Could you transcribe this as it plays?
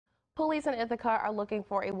Police in Ithaca are looking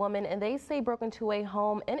for a woman, and they say broke into a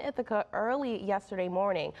home in Ithaca early yesterday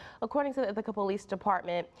morning. According to the Ithaca Police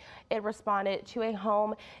Department, it responded to a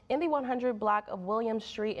home in the 100 block of Williams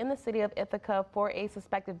Street in the city of Ithaca for a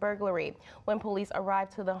suspected burglary. When police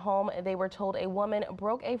arrived to the home, they were told a woman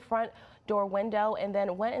broke a front door window and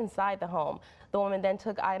then went inside the home. The woman then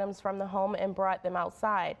took items from the home and brought them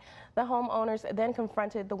outside. The homeowners then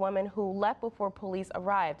confronted the woman, who left before police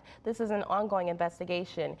arrived. This is an ongoing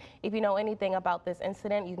investigation. If you know anything about this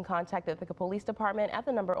incident, you can contact the Ithaca Police Department at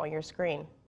the number on your screen.